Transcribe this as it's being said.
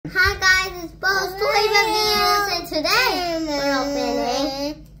Bo's Toy Reviews, and today we're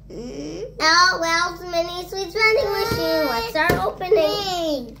opening LOL's Mini Sweets Vending Machine. Let's start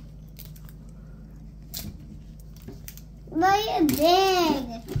opening. Very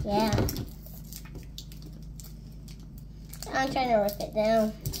big. Yeah. I'm trying to rip it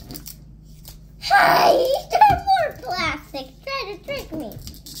down. Hey, there's more plastic. Try to trick me.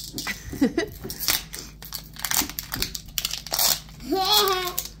 Yeah.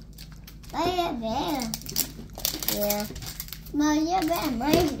 Yeah. Well, you better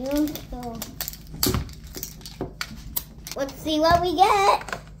might do so. Let's see what we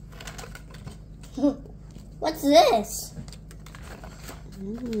get. What's this? I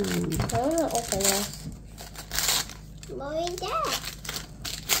want to open this. What we get?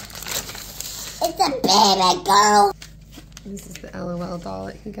 It's a baby girl. This is the LOL doll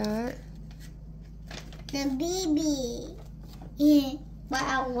that he got. The baby. Yeah.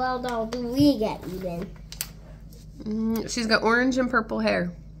 What LOL doll do we get even? She's got orange and purple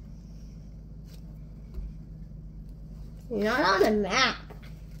hair. Not on the map.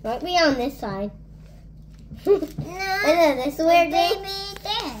 Might be on this side. No. Is it this weird thing?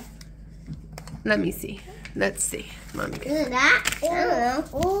 There. Let me see. Let's see. Mommy. Is it that? I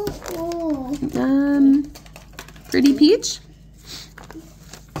don't know. Pretty Peach.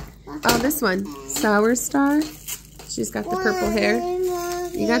 Oh, this one. Sour Star. She's got the purple hair.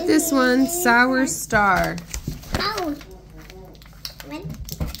 You got this one, Sour Star. Oh.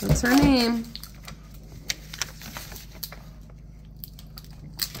 What's her name?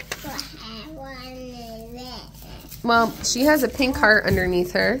 Well, she has a pink heart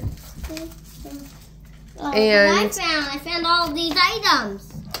underneath her. Oh, And I found all these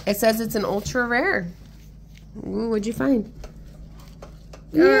items. It says it's an ultra rare. Ooh, what'd you find?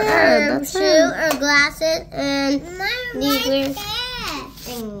 That's her glasses and these weird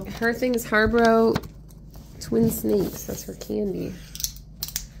things. Her thing is Harborough Twin Snakes. That's her candy.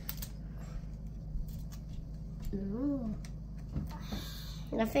 Ooh.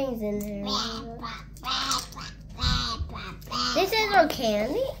 Nothing's in there. This is her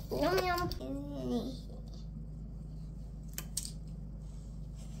candy? Yum yum.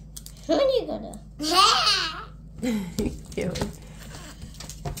 When are you gonna? Yeah.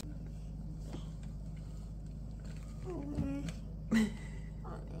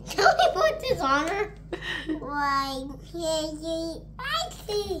 Can we put this on her? Why? I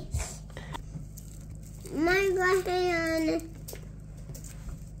see. My glasses on.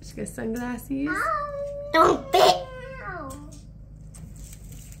 She got sunglasses. Don't fit.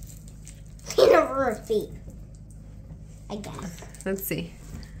 Get over her feet. I guess. Let's see.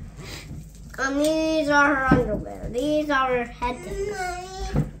 These are her underwear. These are her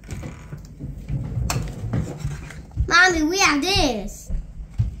headphones. Mommy, we have this.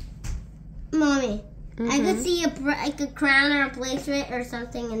 Mommy, I could see a crown or a bracelet or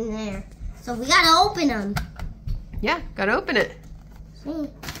something in there. So we gotta open them. Yeah, gotta open it.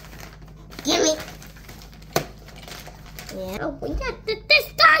 Give me. Yeah. Oh, we got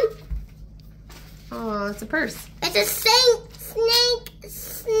this done. Oh, it's a purse. It's a snake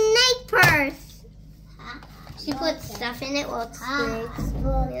purse. She put stuff in it. Well, it's snakes.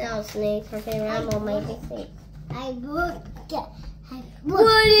 You know, snakes. Her favorite animal might be snakes. What?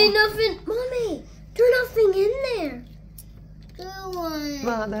 Ain't nothing, Mommy. There's nothing in there. Good one.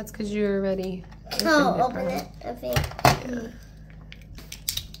 Well, that's because you already Open it. I think.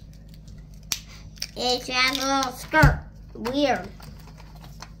 Yeah. She has a little skirt. Weird.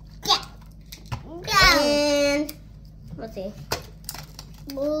 And let's see.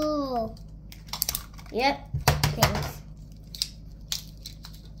 Whoa. Yep. Thanks.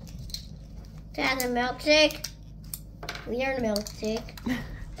 It has a milkshake. Weird milkshake.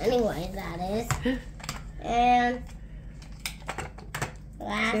 Anyway, that is. And she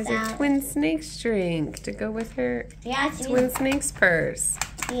has a twin snakes drink to go with her twin snakes purse.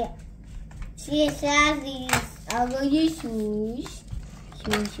 Yeah. She has these ugly shoes.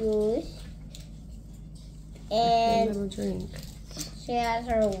 Shoes. And little drink. She has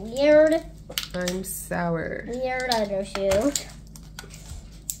her weird. I'm sour. Weird other shoe.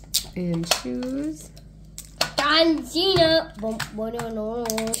 And shoes. John Cena.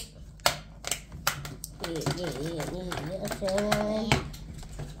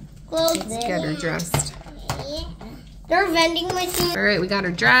 Let's get her dressed. They're vending machine. All right, we got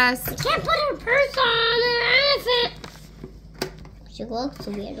her dressed. I can't put her purse on her outfit. She looks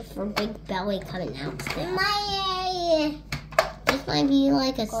weird with her big belly coming out still. This might be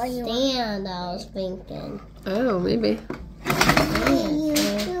like a stand, I was thinking. Oh, maybe.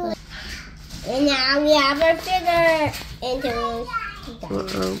 And now we have our figure.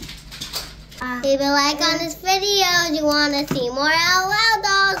 Uh-oh. Leave a like on this video if you want to see more LOL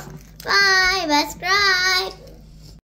dolls. Bye. Subscribe.